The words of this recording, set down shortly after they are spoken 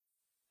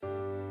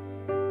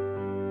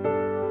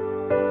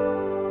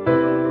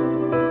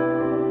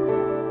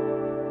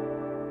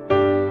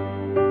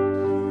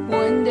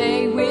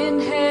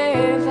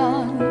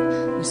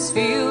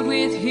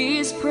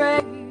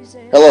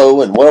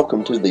Hello and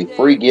welcome to the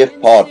Free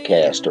Gift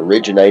Podcast,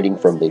 originating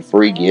from the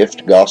Free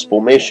Gift Gospel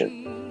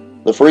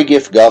Mission. The Free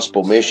Gift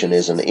Gospel Mission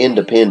is an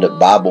independent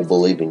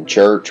Bible-believing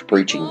church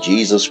preaching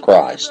Jesus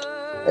Christ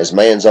as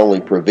man's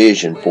only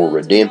provision for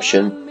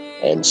redemption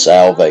and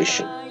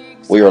salvation.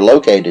 We are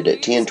located at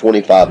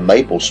 1025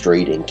 Maple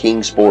Street in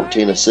Kingsport,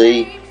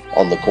 Tennessee,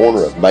 on the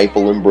corner of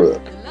Maple and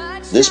Brook.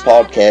 This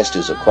podcast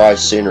is a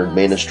Christ-centered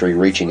ministry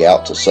reaching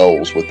out to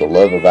souls with the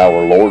love of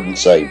our Lord and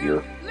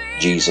Savior,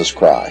 Jesus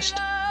Christ.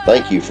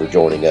 Thank you for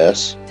joining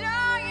us.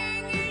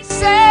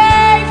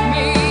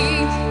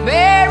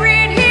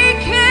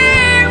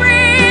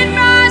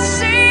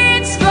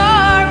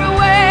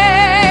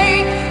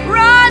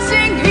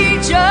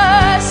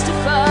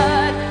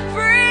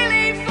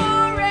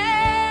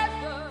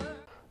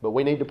 But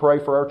we need to pray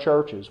for our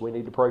churches. We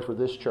need to pray for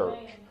this church.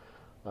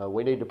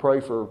 We need to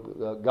pray for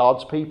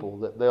God's people,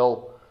 that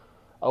they'll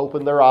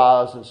open their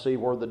eyes and see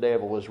where the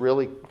devil is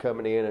really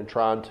coming in and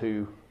trying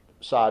to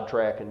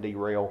sidetrack and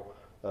derail.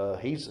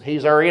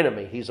 He's our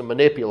enemy. He's a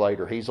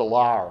manipulator. He's a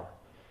liar.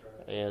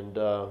 And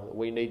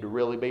we need to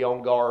really be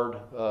on guard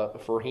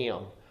for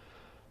him.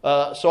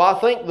 So I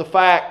think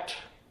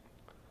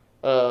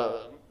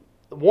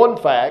one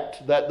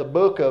fact that the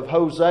book of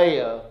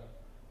Hosea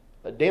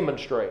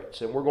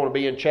demonstrates, and we're going to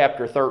be in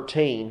chapter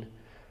 13,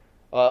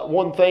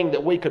 one thing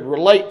that we could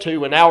relate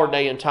to in our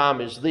day and time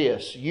is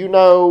this. You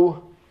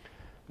know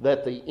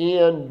that the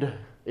end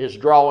is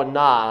drawing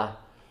nigh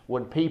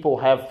when people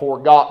have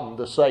forgotten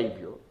the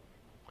Savior.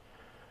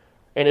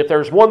 And if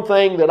there's one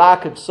thing that I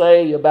could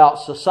say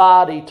about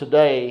society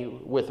today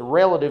with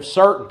relative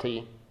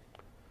certainty,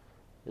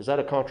 is that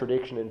a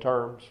contradiction in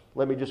terms?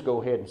 Let me just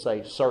go ahead and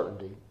say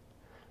certainty.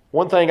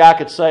 One thing I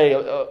could say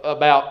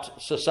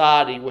about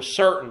society with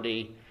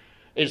certainty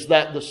is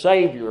that the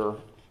Savior,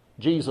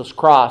 Jesus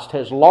Christ,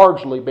 has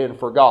largely been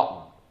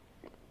forgotten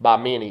by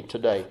many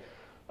today.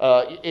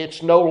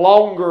 It's no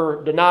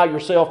longer deny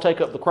yourself,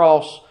 take up the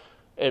cross,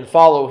 and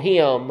follow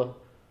Him,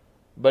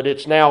 but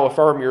it's now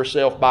affirm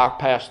yourself,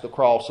 bypass the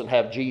cross, and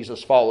have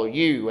Jesus follow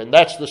you. And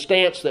that's the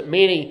stance that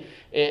many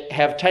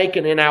have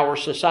taken in our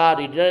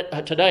society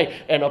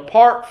today. And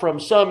apart from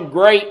some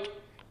great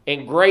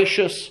and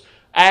gracious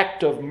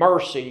act of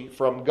mercy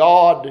from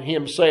God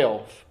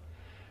Himself,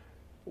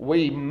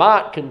 we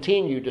might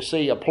continue to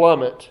see a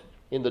plummet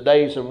in the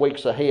days and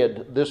weeks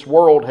ahead. This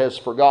world has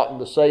forgotten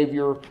the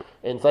Savior,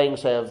 and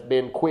things have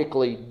been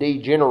quickly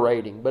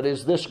degenerating. But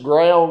is this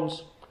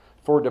grounds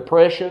for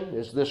depression?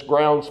 Is this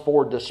grounds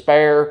for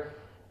despair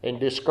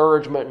and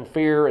discouragement and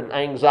fear and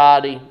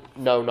anxiety?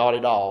 No, not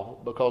at all,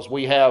 because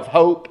we have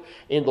hope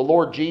in the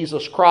Lord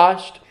Jesus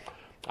Christ.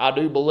 I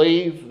do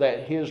believe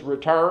that His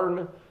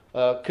return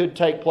could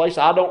take place.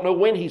 I don't know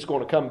when He's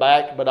going to come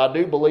back, but I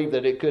do believe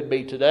that it could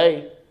be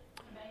today.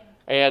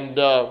 And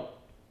I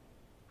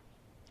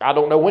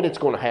don't know when it's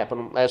going to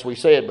happen, as we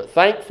said, but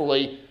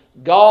thankfully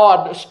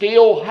God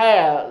still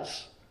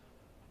has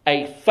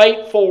a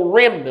faithful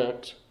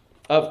remnant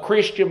of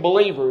Christian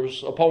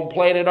believers upon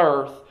planet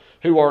Earth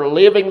who are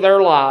living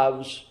their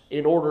lives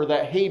in order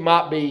that He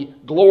might be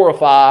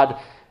glorified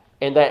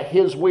and that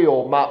His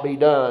will might be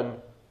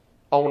done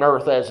on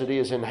earth as it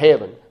is in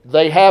heaven.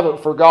 They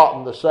haven't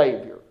forgotten the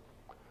Savior.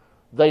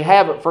 They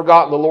haven't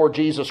forgotten the Lord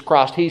Jesus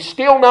Christ. He's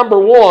still number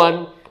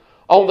one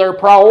on their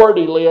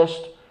priority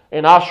list,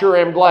 and I sure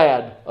am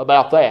glad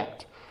about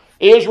that.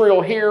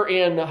 Israel here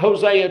in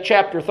Hosea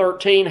chapter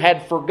 13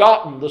 had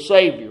forgotten the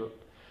Savior.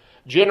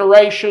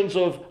 Generations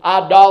of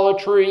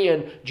idolatry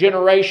and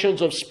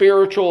generations of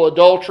spiritual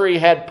adultery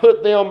had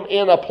put them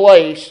in a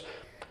place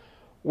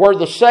where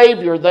the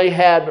Savior they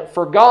had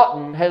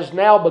forgotten has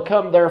now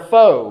become their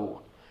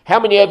foe. How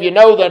many of you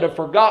know that a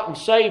forgotten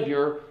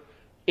Savior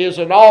is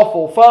an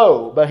awful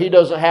foe, but He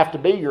doesn't have to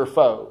be your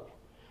foe?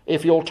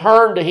 If you'll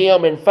turn to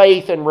Him in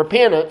faith and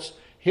repentance,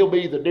 He'll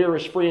be the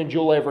dearest friend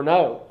you'll ever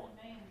know.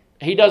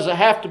 He doesn't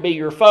have to be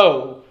your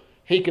foe.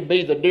 He could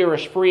be the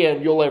dearest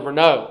friend you'll ever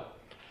know.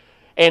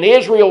 And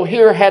Israel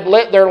here had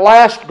let their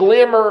last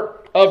glimmer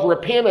of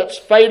repentance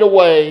fade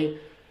away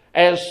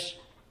as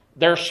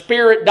their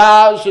spirit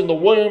dies in the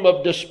womb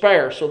of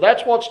despair. So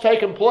that's what's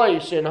taken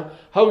place in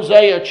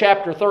Hosea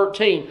chapter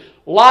 13.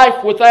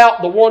 Life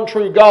without the one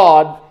true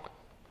God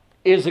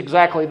is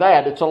exactly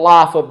that. It's a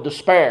life of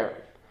despair.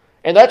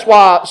 And that's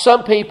why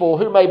some people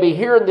who may be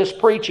hearing this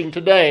preaching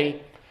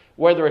today,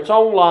 whether it's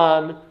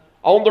online,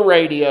 on the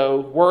radio,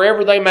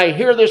 wherever they may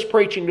hear this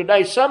preaching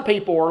today, some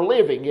people are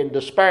living in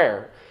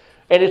despair.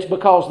 And it's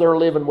because they're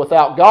living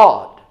without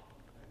God.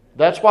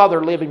 That's why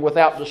they're living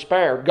without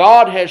despair.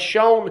 God has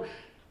shown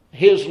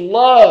His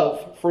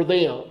love for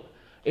them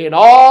in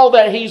all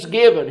that He's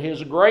given,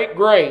 His great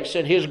grace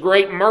and His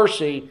great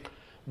mercy.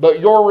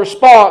 But your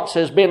response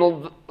has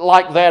been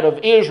like that of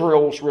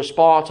Israel's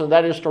response, and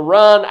that is to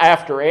run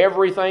after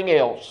everything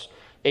else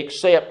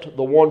except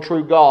the one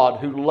true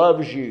God who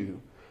loves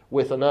you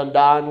with an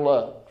undying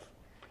love.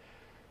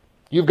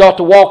 You've got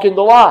to walk in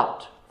the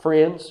light,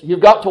 friends. You've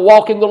got to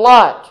walk in the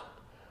light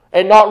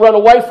and not run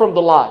away from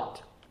the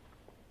light.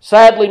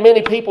 Sadly,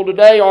 many people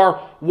today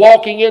are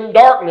walking in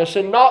darkness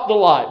and not the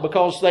light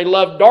because they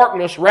love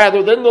darkness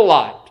rather than the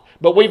light.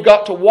 But we've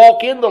got to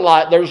walk in the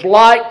light. There's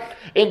light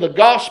in the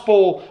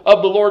gospel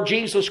of the Lord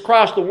Jesus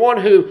Christ, the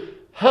one who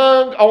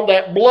hung on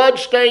that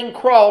blood-stained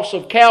cross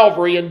of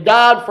Calvary and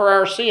died for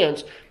our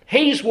sins.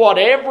 He's what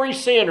every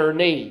sinner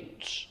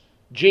needs.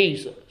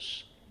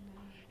 Jesus.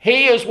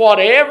 He is what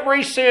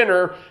every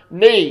sinner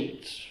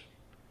needs.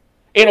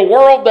 In a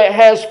world that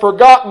has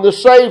forgotten the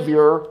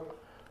Savior,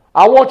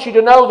 I want you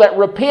to know that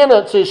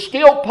repentance is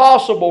still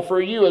possible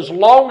for you as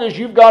long as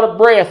you've got a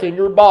breath in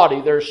your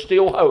body. There's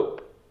still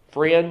hope,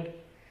 friend.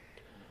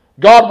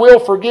 God will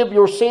forgive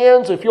your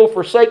sins if you'll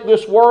forsake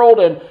this world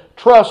and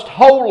trust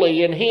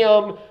wholly in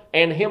Him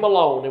and Him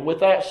alone. And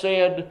with that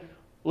said,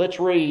 let's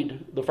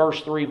read the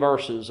first 3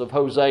 verses of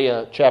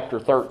Hosea chapter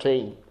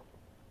 13.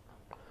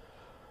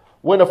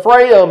 When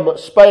Ephraim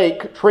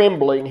spake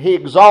trembling, he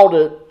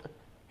exalted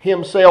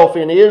himself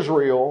in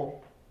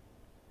Israel,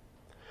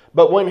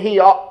 but when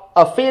he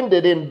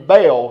offended in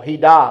Baal, he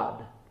died.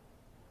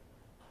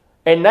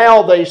 And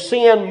now they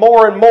sin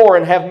more and more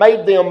and have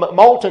made them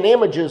molten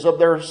images of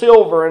their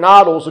silver and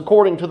idols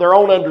according to their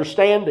own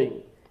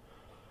understanding.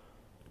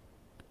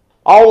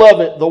 All of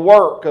it the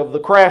work of the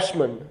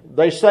craftsmen.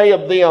 They say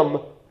of them,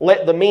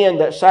 let the men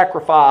that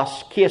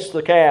sacrifice kiss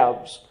the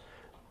calves.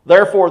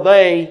 Therefore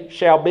they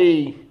shall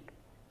be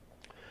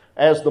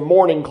as the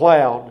morning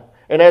cloud,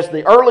 and as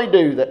the early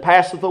dew that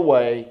passeth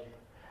away,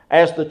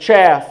 as the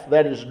chaff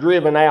that is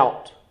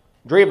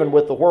driven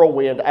with the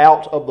whirlwind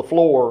out of the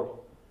floor,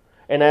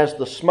 and as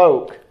the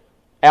smoke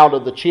out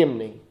of the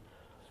chimney.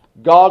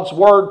 God's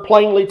Word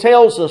plainly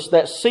tells us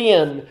that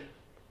sin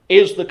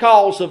is the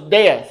cause of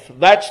death.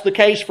 That's the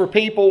case for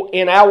people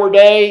in our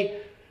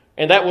day,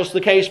 and that was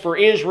the case for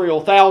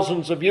Israel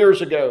thousands of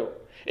years ago.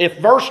 If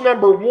verse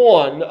number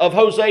 1 of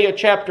Hosea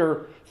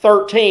chapter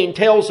 13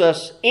 tells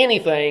us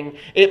anything,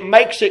 it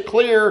makes it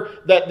clear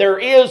that there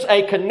is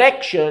a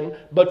connection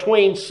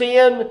between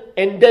sin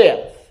and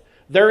death.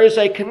 There is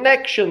a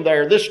connection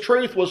there. This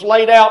truth was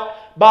laid out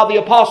by the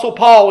Apostle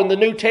Paul in the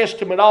New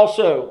Testament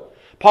also.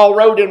 Paul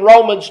wrote in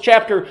Romans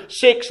chapter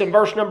 6 and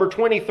verse number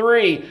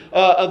 23,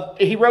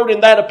 he wrote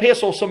in that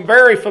epistle some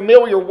very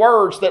familiar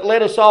words that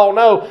let us all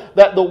know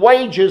that the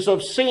wages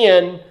of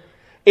sin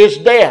is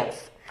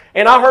death.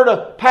 And I heard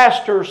a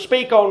pastor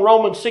speak on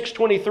Romans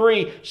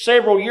 6:23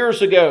 several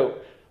years ago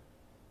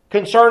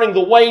concerning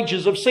the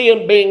wages of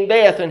sin being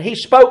death. And he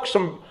spoke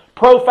some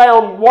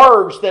profound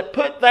words that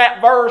put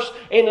that verse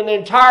in an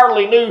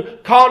entirely new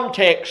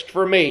context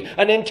for me.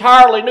 An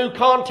entirely new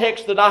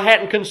context that I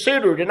hadn't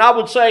considered. And I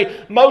would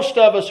say most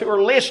of us who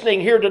are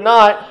listening here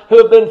tonight, who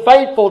have been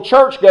faithful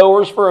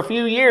churchgoers for a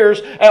few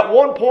years, at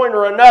one point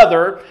or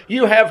another,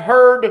 you have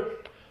heard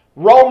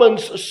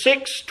Romans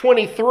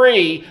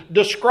 6:23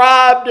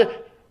 described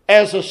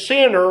as a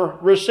sinner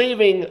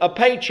receiving a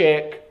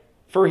paycheck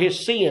for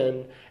his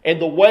sin, and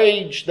the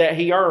wage that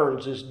he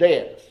earns is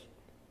death.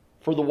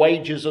 For the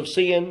wages of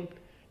sin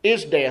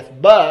is death.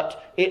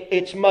 But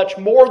it's much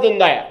more than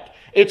that.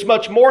 It's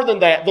much more than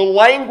that. The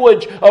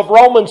language of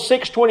Romans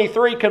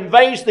 6:23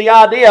 conveys the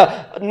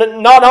idea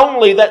not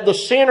only that the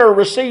sinner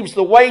receives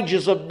the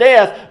wages of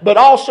death, but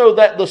also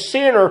that the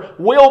sinner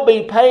will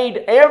be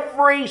paid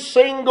every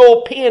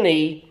single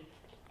penny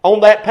on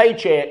that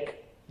paycheck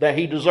that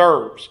he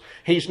deserves.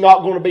 He's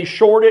not going to be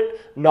shorted,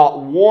 not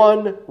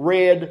one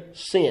red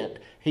cent.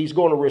 He's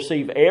going to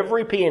receive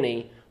every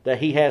penny that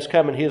he has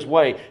coming his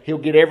way. He'll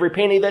get every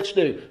penny that's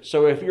due.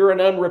 So if you're an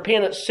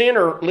unrepentant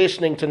sinner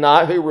listening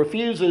tonight who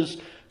refuses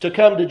to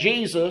come to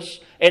Jesus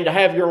and to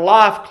have your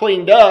life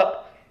cleaned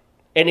up,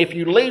 and if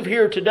you leave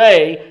here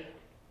today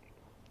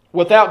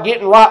without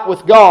getting right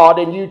with God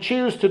and you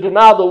choose to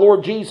deny the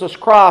Lord Jesus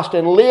Christ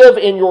and live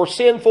in your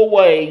sinful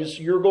ways,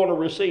 you're going to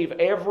receive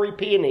every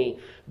penny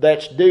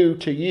that's due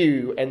to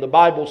you. And the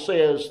Bible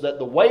says that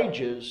the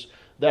wages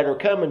that are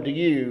coming to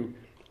you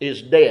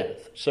is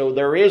death. So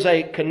there is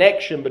a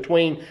connection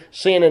between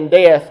sin and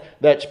death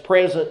that's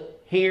present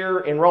here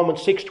in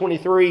Romans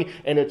 6:23,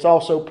 and it's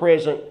also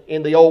present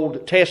in the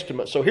Old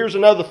Testament. So here's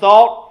another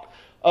thought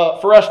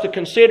for us to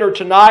consider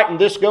tonight, and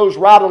this goes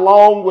right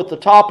along with the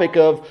topic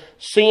of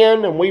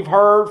sin. And we've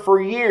heard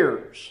for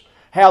years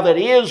how that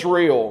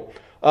Israel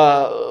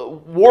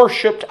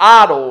worshipped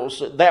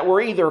idols that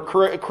were either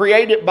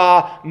created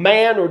by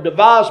man or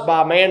devised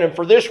by man, and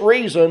for this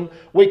reason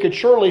we could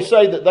surely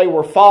say that they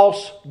were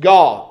false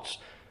gods.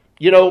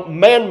 You know,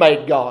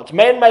 man-made gods.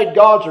 Man-made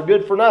gods are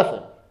good for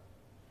nothing.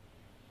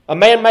 A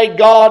man-made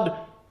God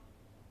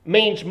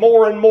means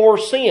more and more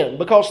sin,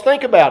 because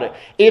think about it.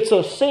 It's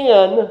a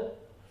sin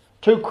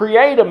to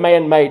create a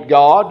man-made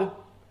God,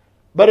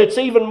 but it's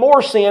even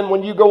more sin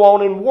when you go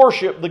on and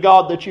worship the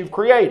God that you've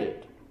created.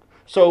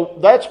 So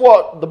that's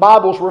what the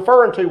Bible's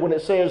referring to when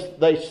it says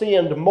they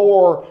sinned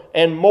more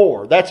and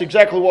more. That's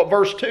exactly what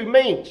verse 2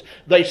 means.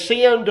 They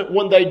sinned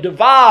when they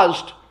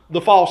devised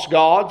the false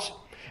gods,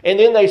 and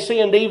then they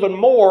sinned even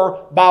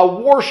more by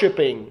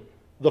worshiping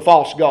the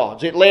false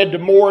gods. It led to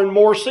more and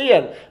more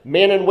sin.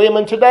 Men and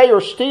women today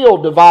are still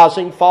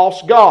devising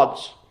false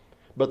gods.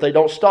 But they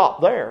don't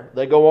stop there.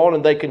 They go on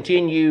and they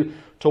continue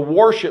to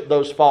worship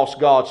those false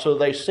gods, so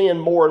they sin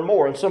more and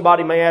more. And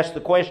somebody may ask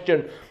the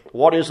question,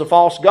 what is a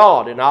false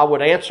god? And I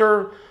would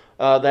answer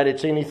that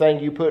it's anything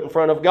you put in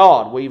front of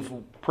God. We've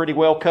pretty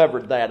well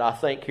covered that, I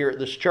think, here at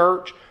this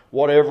church.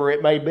 Whatever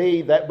it may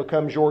be, that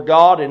becomes your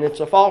god, and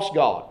it's a false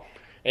god.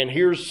 And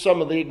here's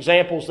some of the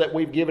examples that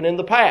we've given in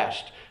the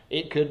past.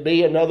 It could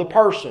be another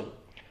person.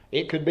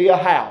 It could be a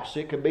house.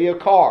 It could be a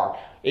car.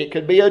 It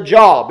could be a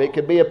job. It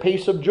could be a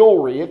piece of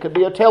jewelry. It could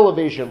be a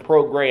television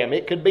program.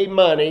 It could be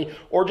money,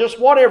 or just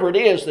whatever it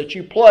is that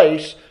you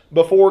place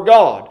before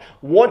God.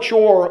 Once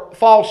your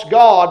false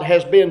god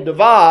has been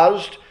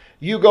devised,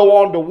 you go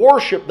on to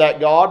worship that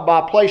God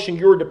by placing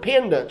your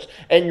dependence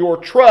and your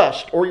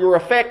trust or your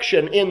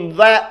affection in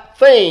that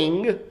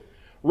thing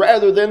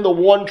rather than the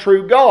one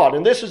true God.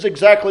 And this is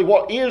exactly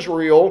what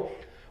Israel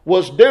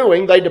was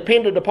doing. They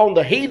depended upon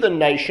the heathen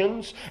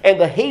nations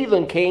and the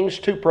heathen kings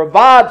to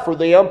provide for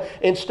them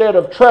instead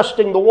of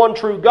trusting the one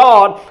true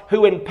God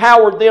who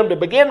empowered them to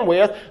begin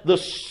with, the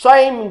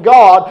same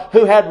God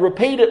who had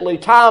repeatedly,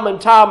 time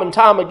and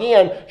time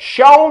again,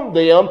 shown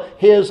them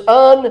His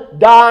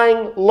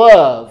undying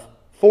love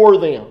for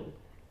them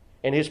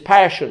and His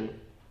passion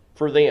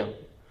for them.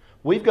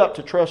 We've got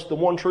to trust the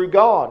one true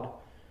God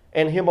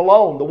and Him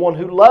alone, the one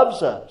who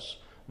loves us.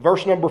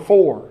 Verse number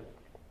 4.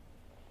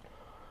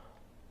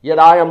 Yet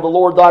I am the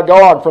Lord thy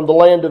God from the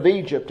land of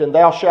Egypt, and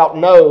thou shalt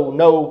know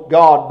no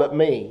God but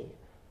me.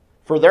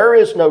 For there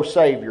is no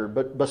Savior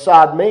but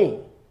beside me.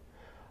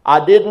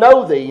 I did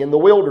know thee in the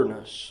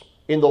wilderness,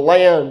 in the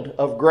land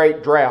of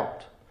great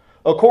drought.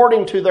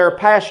 According to their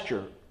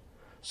pasture,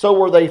 so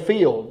were they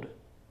filled.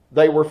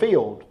 They were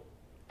filled.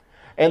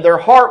 And their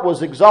heart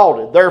was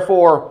exalted.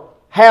 Therefore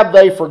have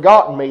they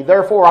forgotten me.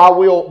 Therefore I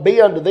will be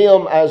unto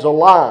them as a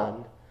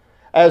lion,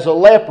 as a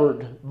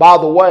leopard by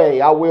the way.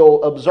 I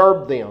will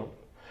observe them.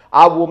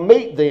 I will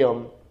meet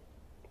them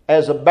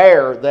as a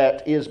bear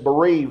that is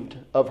bereaved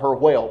of her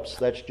whelps.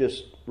 That's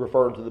just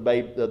referring to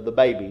the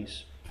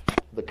babies,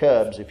 the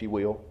cubs, if you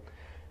will.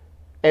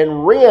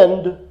 And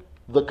rend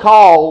the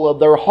caul of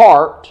their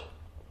heart.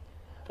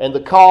 And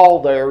the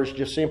caul there is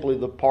just simply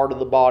the part of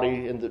the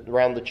body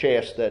around the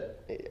chest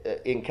that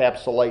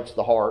encapsulates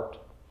the heart.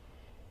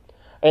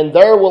 And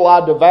there will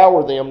I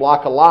devour them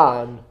like a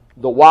lion,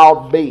 the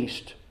wild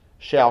beast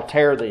shall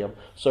tear them.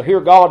 So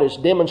here God is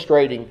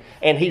demonstrating,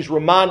 and He's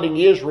reminding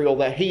Israel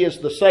that He is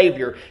the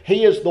Savior.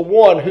 He is the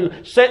one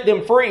who set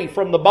them free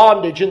from the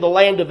bondage in the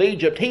land of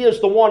Egypt. He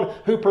is the one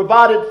who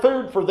provided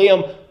food for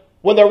them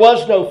when there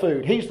was no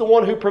food. He's the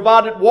one who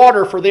provided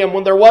water for them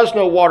when there was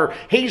no water.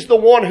 He's the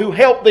one who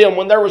helped them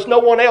when there was no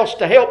one else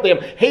to help them.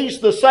 He's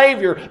the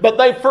Savior, but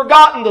they've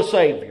forgotten the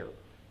Savior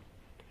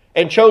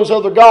and chose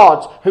other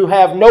gods who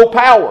have no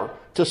power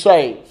to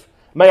save.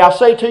 May I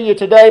say to you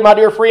today, my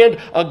dear friend,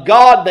 a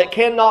God that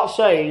cannot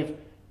save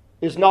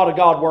is not a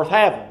God worth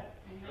having.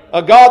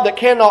 A God that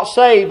cannot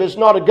save is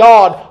not a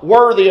God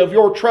worthy of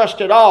your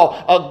trust at all.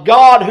 A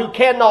God who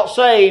cannot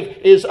save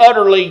is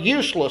utterly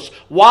useless.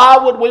 Why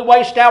would we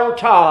waste our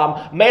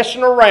time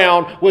messing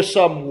around with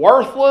some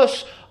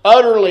worthless,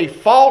 utterly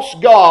false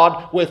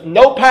God with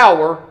no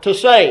power to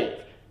save?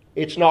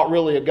 It's not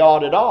really a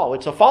God at all.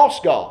 It's a false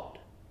God.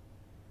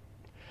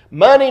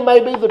 Money may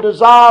be the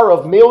desire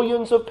of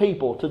millions of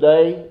people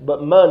today,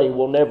 but money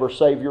will never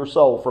save your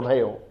soul from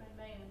hell.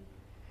 Amen.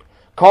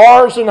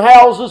 Cars and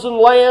houses and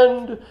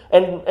land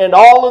and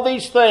all of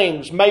these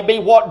things may be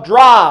what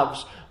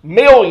drives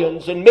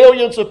millions and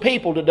millions of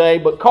people today,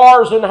 but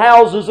cars and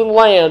houses and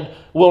land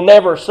will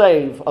never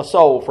save a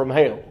soul from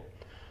hell.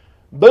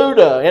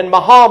 Buddha and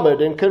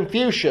Muhammad and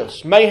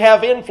Confucius may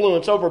have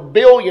influence over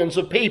billions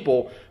of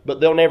people, but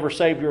they'll never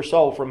save your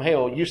soul from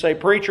hell. You say,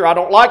 preacher, I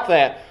don't like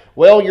that.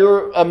 Well,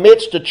 you're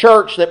amidst a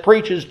church that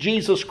preaches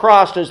Jesus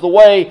Christ as the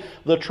way,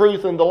 the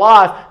truth, and the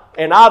life.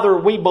 And either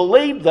we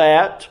believe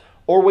that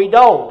or we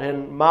don't.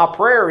 And my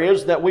prayer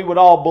is that we would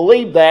all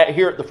believe that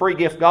here at the Free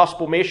Gift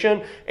Gospel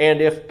Mission.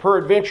 And if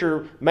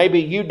peradventure maybe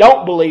you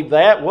don't believe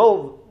that,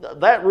 well,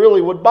 that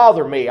really would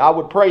bother me. I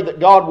would pray that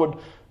God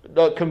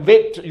would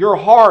convict your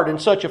heart in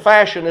such a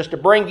fashion as to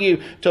bring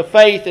you to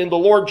faith in the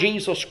Lord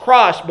Jesus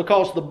Christ,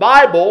 because the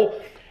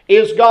Bible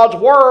is God's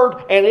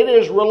Word, and it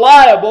is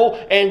reliable,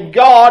 and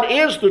God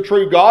is the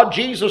true God.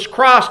 Jesus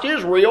Christ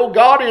is real.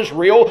 God is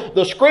real.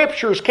 The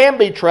Scriptures can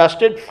be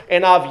trusted,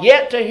 and I've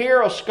yet to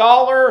hear a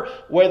scholar,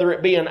 whether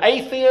it be an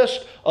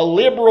atheist, a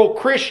liberal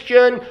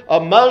Christian, a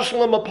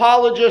Muslim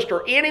apologist,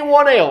 or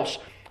anyone else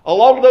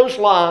along those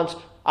lines,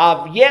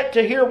 I've yet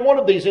to hear one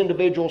of these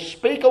individuals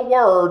speak a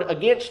word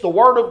against the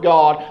Word of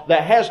God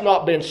that has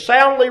not been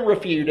soundly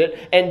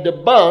refuted and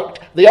debunked.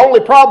 The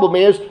only problem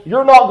is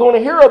you're not going to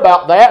hear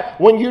about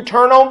that when you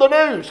turn on the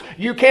news.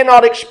 You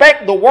cannot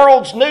expect the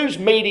world's news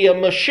media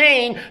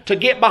machine to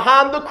get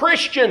behind the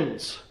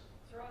Christians.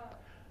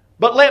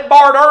 But let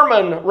Bart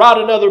Ehrman write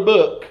another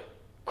book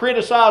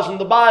criticizing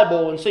the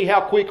Bible and see how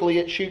quickly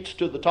it shoots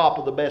to the top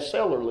of the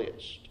bestseller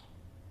list.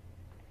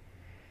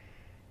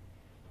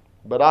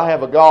 But I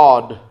have a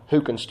God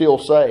who can still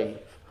save.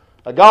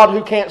 A God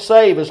who can't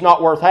save is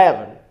not worth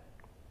having.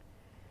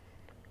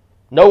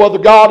 No other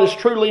God is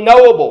truly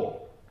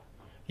knowable.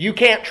 You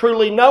can't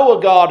truly know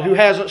a God who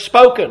hasn't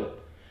spoken.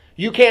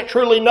 You can't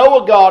truly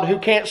know a God who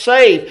can't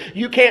save.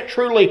 You can't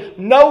truly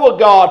know a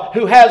God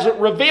who hasn't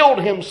revealed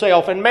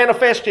Himself and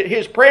manifested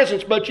His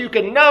presence. But you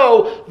can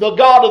know the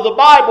God of the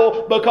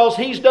Bible because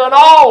He's done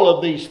all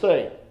of these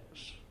things.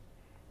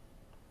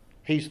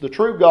 He's the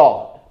true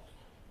God.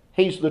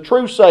 He's the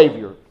true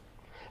Savior.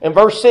 And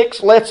verse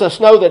 6 lets us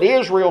know that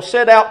Israel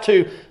set out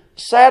to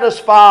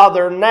satisfy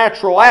their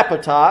natural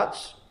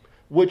appetites,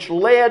 which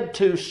led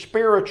to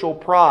spiritual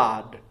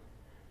pride.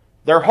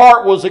 Their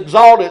heart was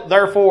exalted,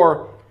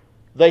 therefore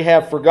they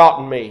have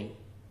forgotten me.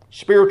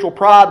 Spiritual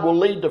pride will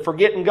lead to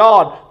forgetting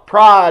God.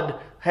 Pride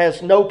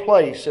has no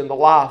place in the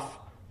life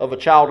of a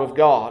child of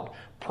God.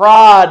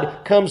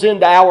 Pride comes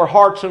into our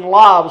hearts and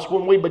lives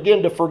when we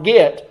begin to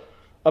forget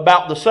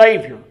about the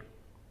Savior.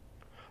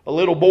 A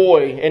little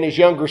boy and his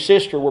younger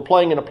sister were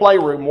playing in a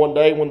playroom one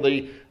day when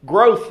the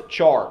growth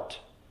chart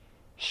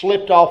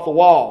slipped off the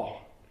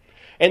wall.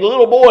 And the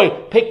little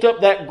boy picked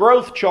up that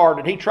growth chart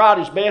and he tried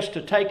his best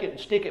to take it and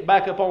stick it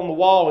back up on the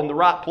wall in the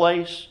right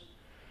place.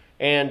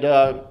 And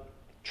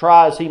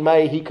try as he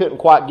may, he couldn't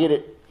quite get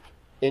it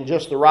in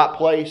just the right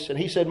place. And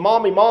he said,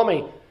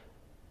 Mommy,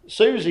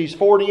 Susie's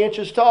 40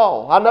 inches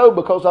tall. I know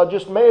because I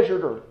just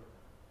measured her.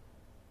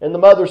 And the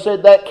mother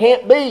said, that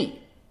can't be.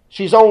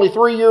 She's only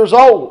 3 years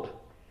old.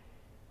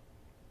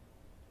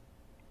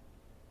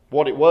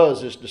 What it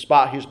was is,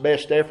 despite his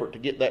best effort to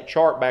get that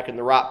chart back in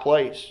the right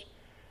place,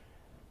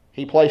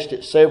 he placed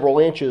it several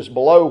inches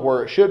below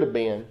where it should have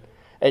been.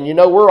 And you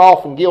know, we're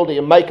often guilty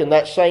of making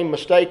that same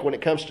mistake when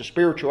it comes to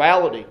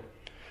spirituality.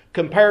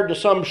 Compared to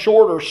some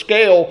shorter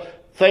scale,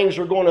 things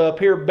are going to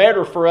appear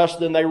better for us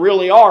than they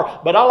really are.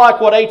 But I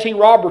like what A.T.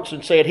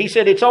 Robertson said. He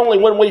said, it's only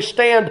when we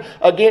stand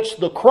against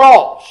the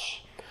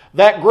cross,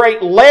 that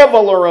great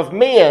leveler of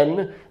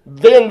men,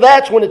 then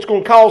that's when it's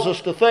going to cause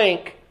us to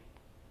think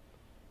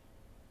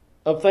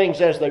of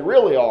things as they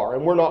really are.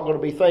 And we're not going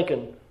to be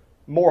thinking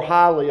more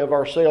highly of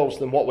ourselves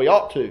than what we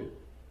ought to.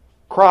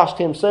 Christ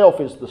Himself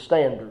is the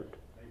standard.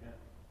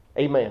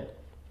 Amen.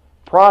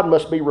 Pride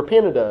must be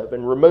repented of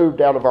and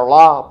removed out of our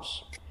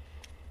lives.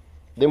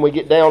 Then we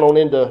get down on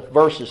into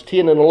verses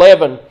 10 and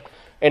 11.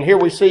 And here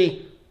we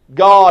see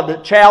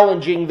God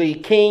challenging the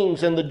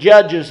kings and the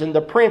judges and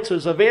the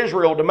princes of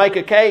Israel to make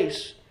a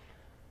case.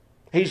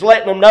 He's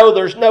letting them know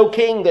there's no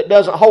king that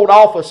doesn't hold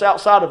office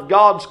outside of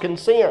God's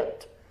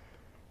consent.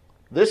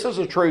 This is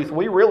a truth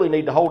we really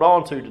need to hold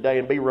on to today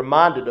and be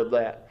reminded of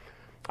that.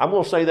 I'm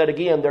going to say that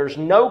again. There's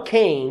no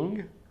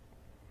king,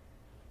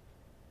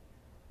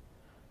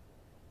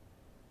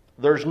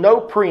 there's no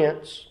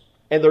prince,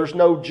 and there's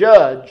no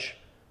judge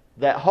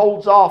that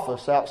holds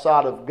office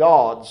outside of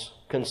God's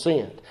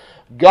consent.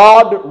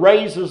 God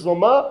raises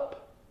them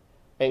up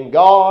and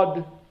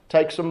God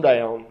takes them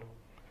down.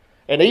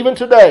 And even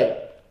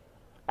today,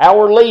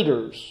 our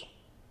leaders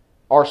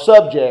are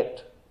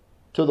subject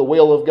to the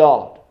will of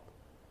God.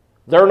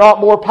 They're not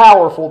more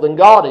powerful than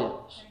God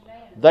is.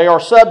 They are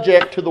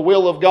subject to the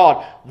will of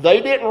God. They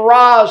didn't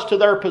rise to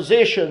their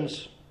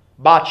positions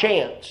by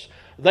chance.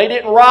 They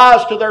didn't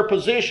rise to their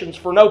positions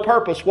for no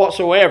purpose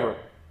whatsoever.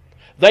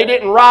 They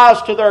didn't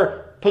rise to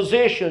their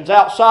positions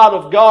outside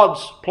of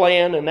God's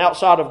plan and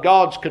outside of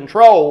God's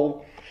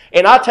control.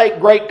 And I take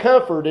great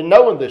comfort in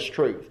knowing this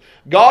truth.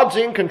 God's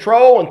in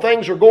control and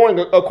things are going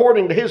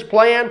according to His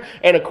plan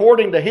and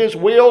according to His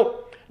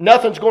will.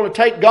 Nothing's going to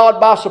take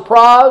God by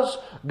surprise.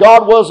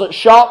 God wasn't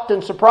shocked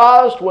and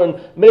surprised when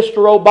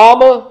Mr.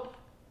 Obama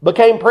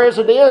became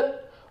president.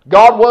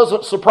 God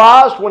wasn't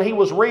surprised when he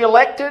was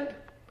reelected.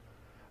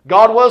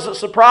 God wasn't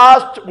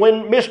surprised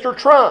when Mr.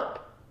 Trump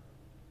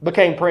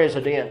became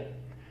president.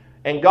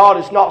 And God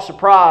is not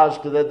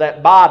surprised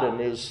that Biden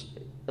is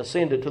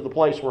ascended to the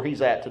place where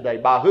he's at today.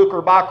 By hook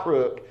or by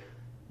crook,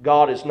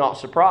 God is not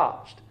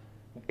surprised.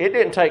 It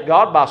didn't take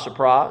God by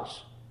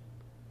surprise.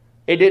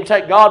 It didn't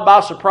take God by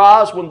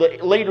surprise when the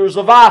leaders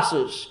of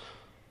ISIS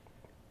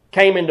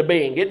came into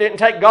being. It didn't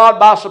take God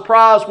by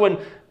surprise when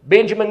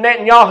Benjamin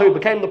Netanyahu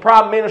became the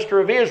Prime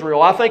Minister of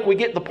Israel. I think we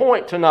get the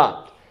point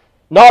tonight.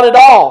 Not at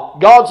all.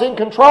 God's in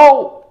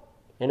control.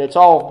 And it's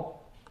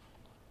all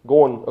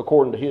going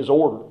according to His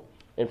order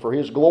and for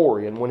His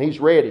glory. And when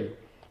He's ready,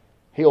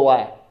 He'll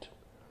act.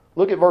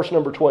 Look at verse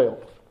number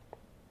 12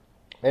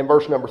 and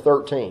verse number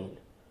 13.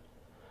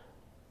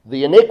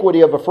 The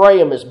iniquity of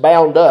Ephraim is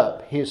bound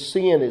up. His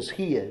sin is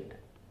hid.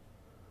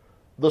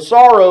 The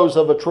sorrows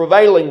of a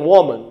travailing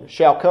woman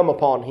shall come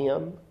upon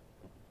him.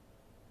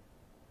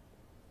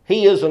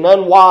 He is an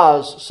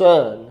unwise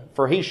son,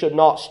 for he should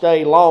not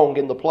stay long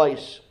in the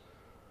place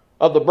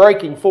of the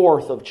breaking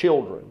forth of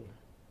children.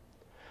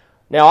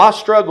 Now, I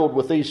struggled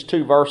with these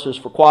two verses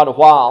for quite a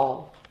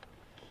while.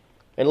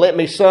 And let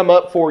me sum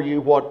up for you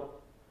what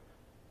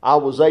I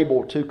was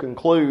able to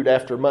conclude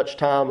after much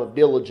time of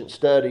diligent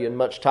study and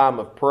much time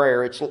of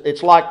prayer.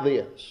 It's like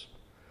this.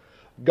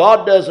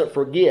 God doesn't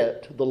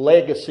forget the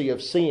legacy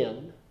of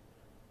sin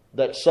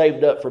that's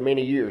saved up for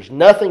many years.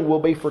 Nothing will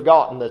be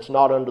forgotten that's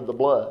not under the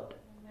blood.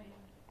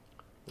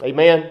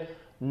 Amen.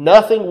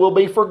 Nothing will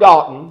be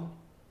forgotten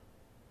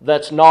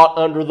that's not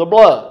under the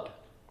blood.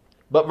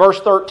 But verse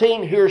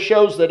 13 here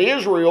shows that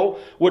Israel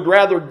would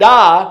rather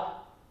die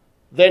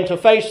than to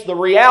face the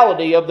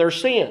reality of their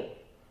sin.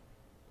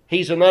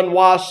 He's an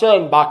unwise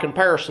son by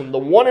comparison. The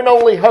one and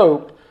only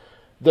hope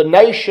the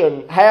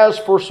nation has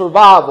for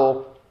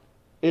survival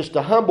is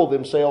to humble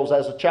themselves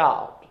as a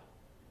child.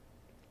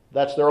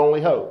 That's their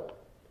only hope.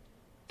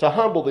 To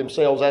humble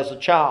themselves as a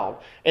child.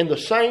 And the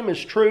same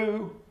is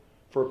true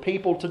for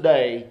people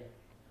today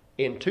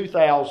in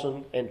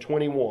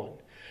 2021.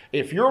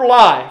 If your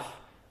life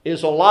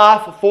is a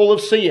life full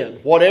of sin,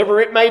 whatever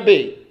it may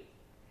be,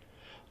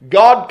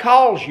 God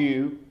calls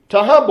you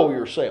to humble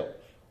yourself.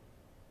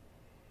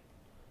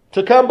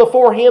 To come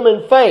before Him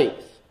in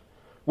faith,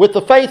 with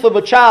the faith of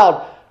a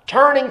child,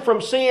 turning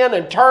from sin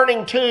and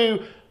turning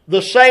to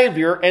the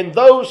Savior. And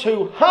those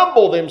who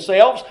humble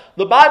themselves,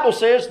 the Bible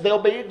says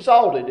they'll be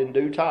exalted in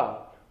due time.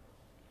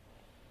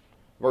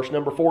 Verse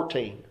number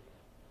 14.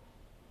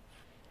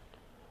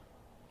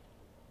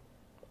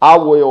 I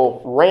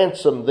will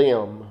ransom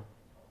them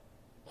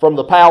from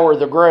the power of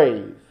the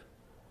grave.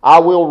 I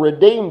will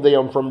redeem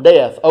them from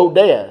death. O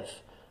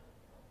death,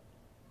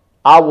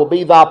 I will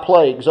be thy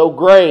plagues. O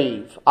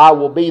grave, I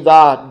will be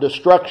thy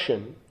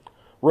destruction.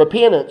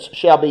 Repentance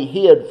shall be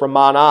hid from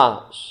mine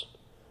eyes.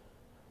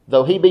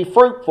 Though he be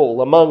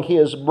fruitful among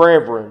his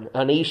brethren,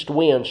 an east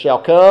wind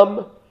shall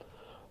come.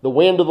 The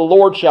wind of the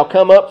Lord shall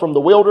come up from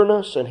the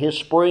wilderness, and his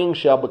spring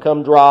shall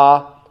become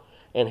dry,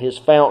 and his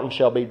fountain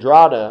shall be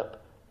dried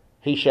up.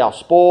 He shall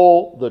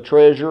spoil the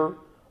treasure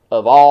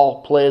of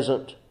all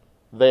pleasant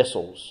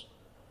vessels.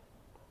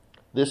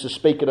 This is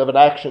speaking of an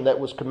action that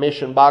was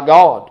commissioned by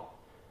God.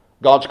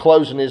 God's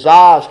closing His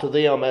eyes to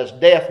them as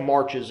death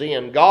marches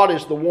in. God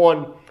is the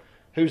one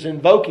who's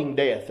invoking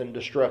death and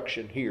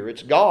destruction here.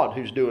 It's God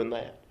who's doing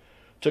that.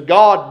 To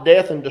God,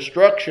 death and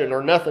destruction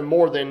are nothing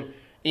more than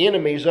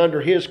enemies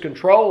under His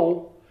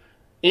control,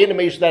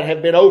 enemies that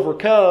have been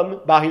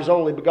overcome by His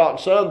only begotten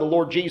Son, the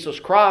Lord Jesus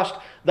Christ.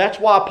 That's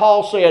why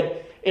Paul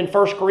said in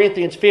 1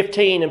 Corinthians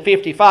 15 and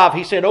 55,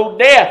 he said, O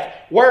death,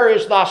 where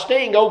is thy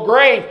sting? O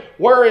grave,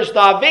 where is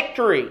thy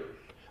victory?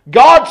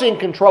 God's in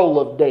control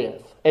of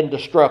death and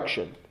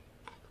destruction.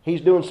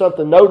 He's doing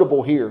something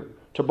notable here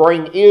to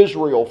bring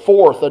Israel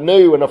forth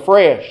anew and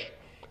afresh.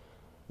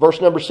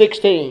 Verse number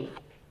 16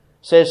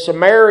 says,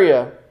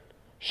 Samaria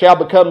shall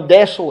become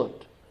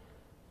desolate,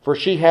 for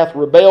she hath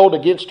rebelled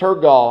against her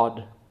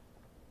God.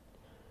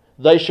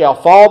 They shall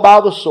fall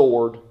by the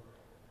sword.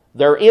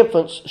 Their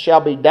infants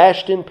shall be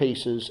dashed in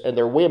pieces, and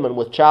their women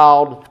with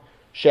child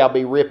shall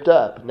be ripped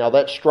up. Now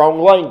that's strong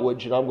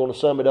language, and I'm going to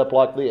sum it up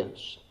like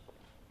this.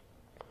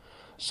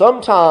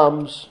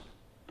 Sometimes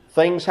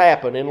things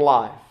happen in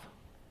life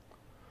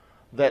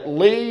that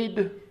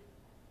lead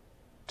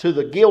to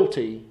the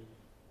guilty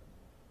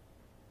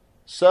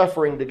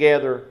suffering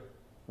together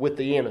with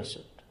the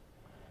innocent.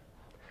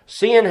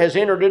 Sin has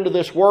entered into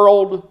this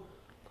world,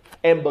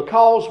 and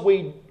because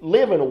we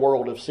live in a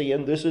world of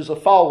sin, this is a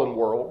fallen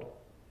world.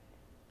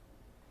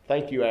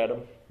 Thank you,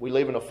 Adam. We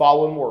live in a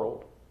fallen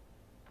world.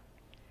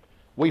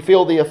 We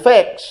feel the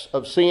effects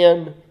of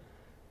sin,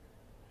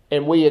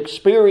 and we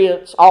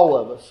experience, all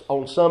of us,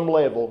 on some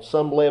level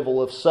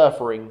of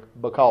suffering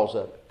because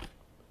of it.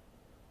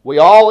 We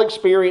all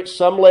experience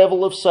some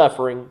level of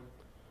suffering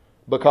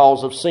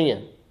because of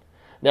sin.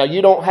 Now,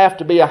 you don't have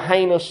to be a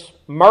heinous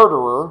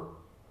murderer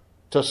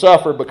to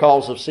suffer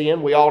because of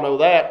sin. We all know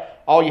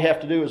that. All you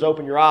have to do is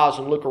open your eyes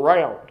and look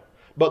around.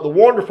 But the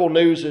wonderful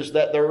news is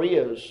that there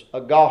is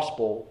a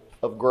gospel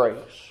of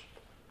grace.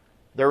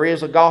 There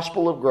is a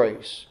gospel of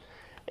grace.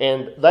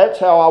 And that's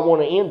how I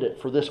want to end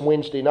it for this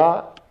Wednesday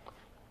night.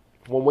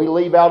 When we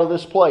leave out of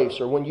this place,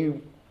 or when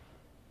you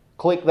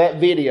click that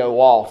video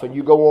off and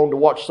you go on to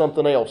watch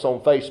something else on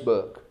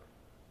Facebook,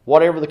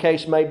 whatever the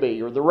case may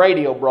be, or the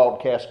radio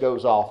broadcast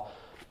goes off,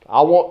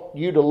 I want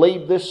you to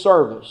leave this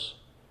service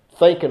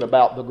thinking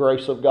about the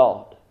grace of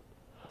God.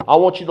 I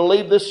want you to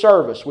leave this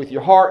service with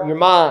your heart and your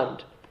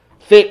mind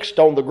fixed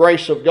on the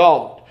grace of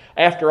God.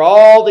 After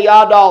all the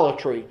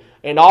idolatry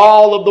and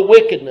all of the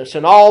wickedness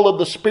and all of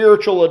the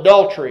spiritual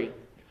adultery,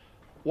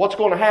 what's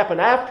going to happen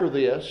after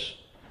this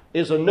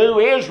is a new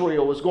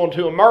Israel is going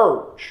to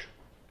emerge.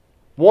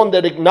 One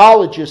that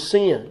acknowledges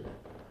sin.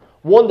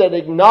 One that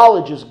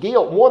acknowledges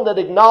guilt. One that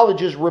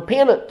acknowledges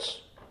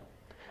repentance.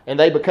 And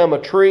they become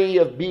a tree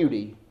of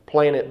beauty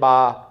planted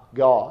by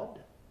God.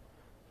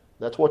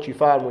 That's what you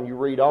find when you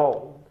read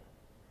on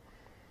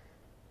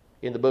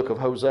in the book of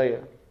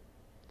Hosea.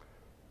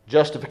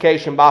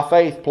 Justification by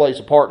faith plays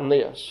a part in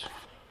this.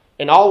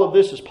 And all of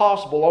this is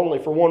possible only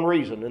for one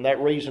reason, and that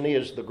reason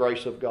is the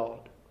grace of God.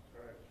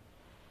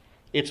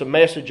 It's a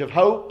message of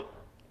hope.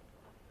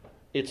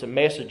 It's a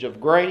message of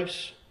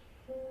grace.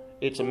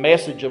 It's a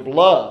message of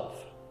love.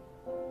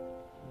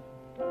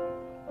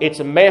 It's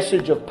a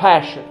message of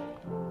passion.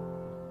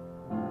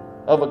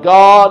 Of a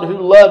God who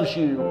loves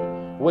you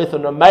with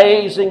an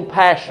amazing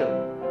passion,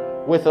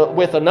 with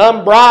an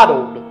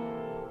unbridled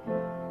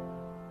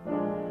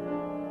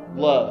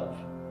love.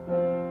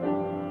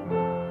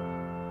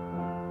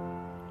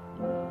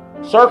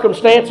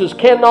 Circumstances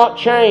cannot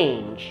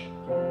change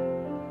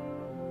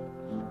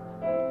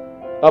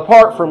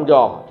apart from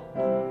God.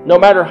 No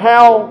matter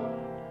how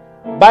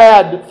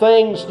bad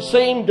things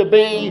seem to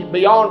be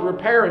beyond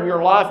repair in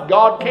your life,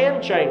 God can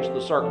change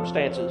the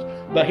circumstances,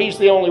 but He's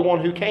the only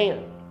one who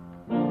can.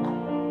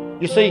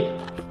 You see,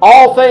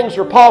 all things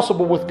are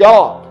possible with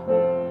God.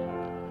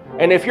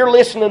 And if you're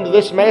listening to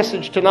this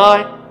message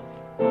tonight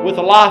with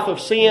a life of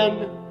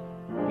sin,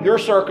 your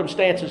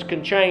circumstances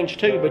can change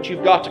too, but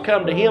you've got to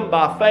come to Him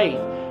by faith.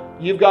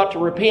 You've got to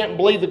repent and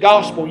believe the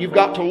gospel. You've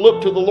got to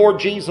look to the Lord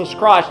Jesus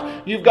Christ.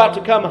 You've got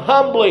to come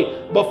humbly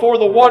before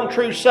the one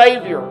true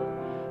Savior.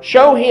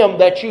 Show Him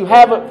that you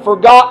haven't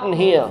forgotten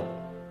Him.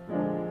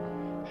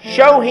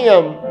 Show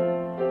Him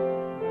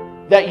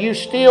that you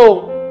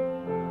still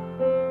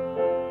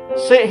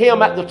set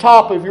Him at the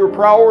top of your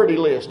priority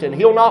list, and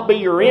He'll not be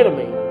your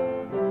enemy.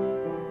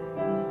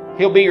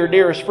 He'll be your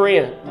dearest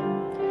friend.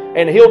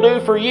 And He'll do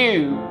for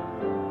you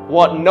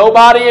what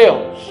nobody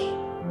else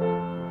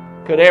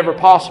could ever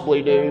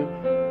possibly do,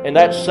 and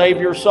that's save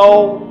your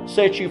soul,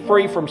 set you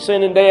free from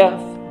sin and death,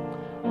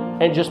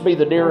 and just be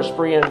the dearest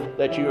friend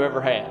that you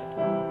ever had.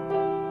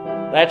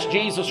 That's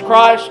Jesus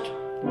Christ,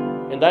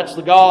 and that's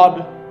the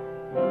God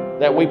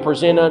that we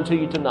present unto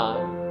you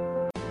tonight.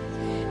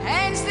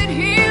 Hands that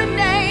heal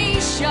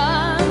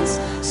nations,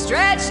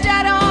 stretched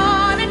out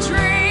on a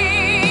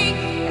tree,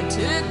 and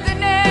took the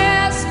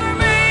nails for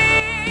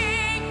me.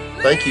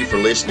 Thank you for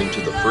listening to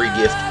the Free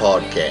Gift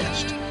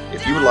Podcast.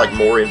 If you would like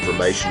more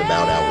information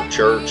about our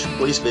church,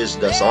 please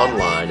visit us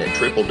online at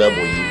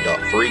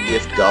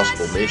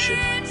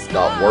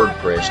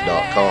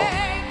www.freegiftgospelmission.wordpress.com.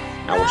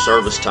 Our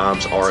service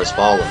times are as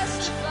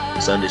follows.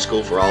 Sunday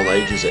school for all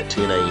ages at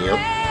 10 a.m.,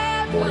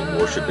 morning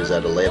worship is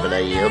at 11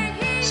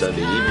 a.m.,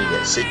 Sunday evening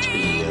at 6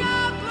 p.m.,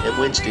 and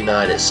Wednesday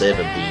night at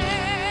 7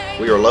 p.m.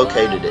 We are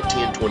located at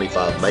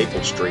 1025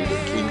 Maple Street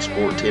in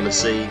Kingsport,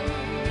 Tennessee,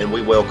 and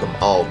we welcome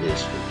all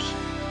visitors.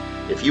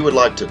 If you would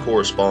like to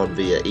correspond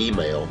via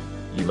email,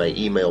 you may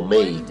email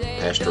me,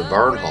 Pastor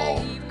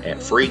Bernhall, at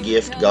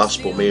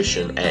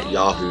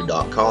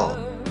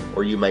freegiftgospelmission@yahoo.com,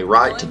 or you may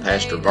write to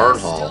Pastor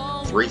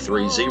Bernhall,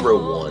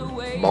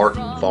 3301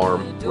 Martin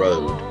Farm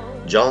Road,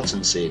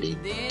 Johnson City,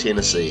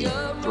 Tennessee,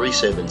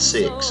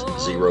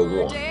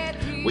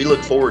 37601. We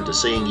look forward to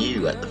seeing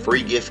you at the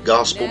Free Gift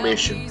Gospel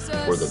Mission,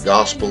 where the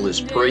gospel is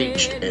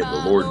preached and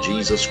the Lord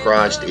Jesus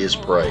Christ is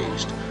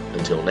praised.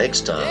 Until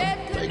next time,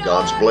 may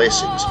God's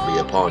blessings be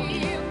upon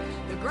you.